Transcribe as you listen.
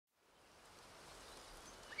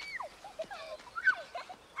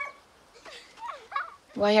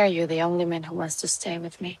Why are you the only man who wants to stay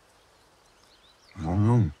with me? I don't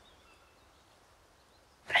know.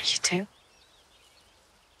 Are you too?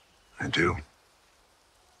 I do.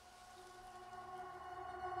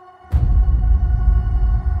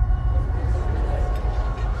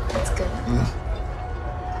 That's good.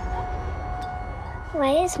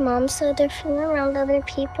 Why is Mom so different around other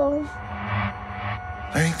people?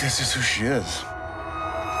 I think this is who she is.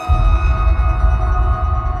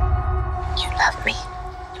 You love me.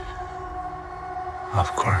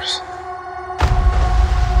 Of course.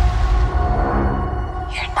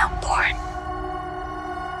 You're not born.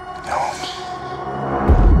 No.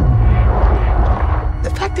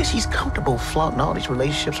 The fact that she's comfortable flaunting all these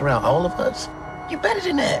relationships around all of us, you're better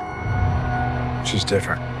than that. She's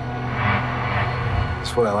different.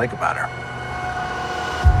 That's what I like about her.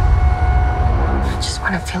 I just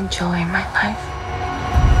want to feel joy in my life.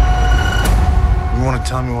 You want to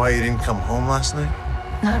tell me why you didn't come home last night?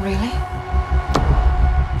 Not really.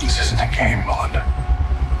 This isn't a game, Melinda.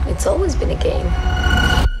 It's always been a game.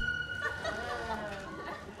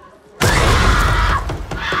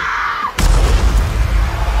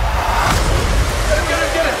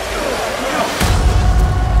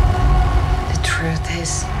 The truth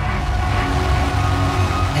is,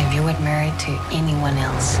 if you were married to anyone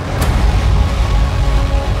else,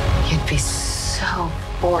 you'd be so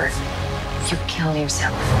bored you'd kill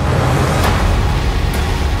yourself.